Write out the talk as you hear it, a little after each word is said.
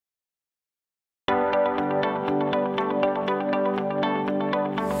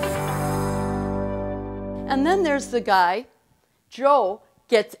And then there's the guy, Joe,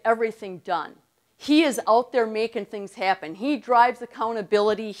 gets everything done. He is out there making things happen. He drives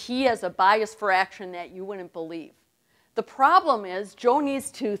accountability. He has a bias for action that you wouldn't believe. The problem is Joe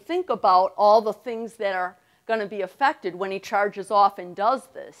needs to think about all the things that are going to be affected when he charges off and does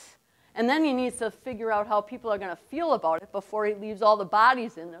this. And then he needs to figure out how people are going to feel about it before he leaves all the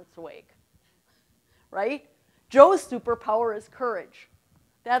bodies in its wake. Right? Joe's superpower is courage.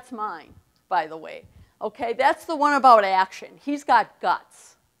 That's mine, by the way. Okay, that's the one about action. He's got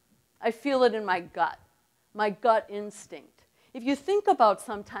guts. I feel it in my gut instinct. If you think about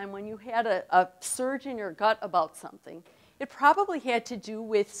sometime when you had a surge in your gut about something, it probably had to do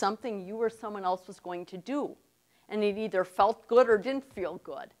with something you or someone else was going to do. And it either felt good or didn't feel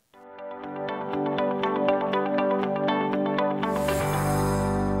good.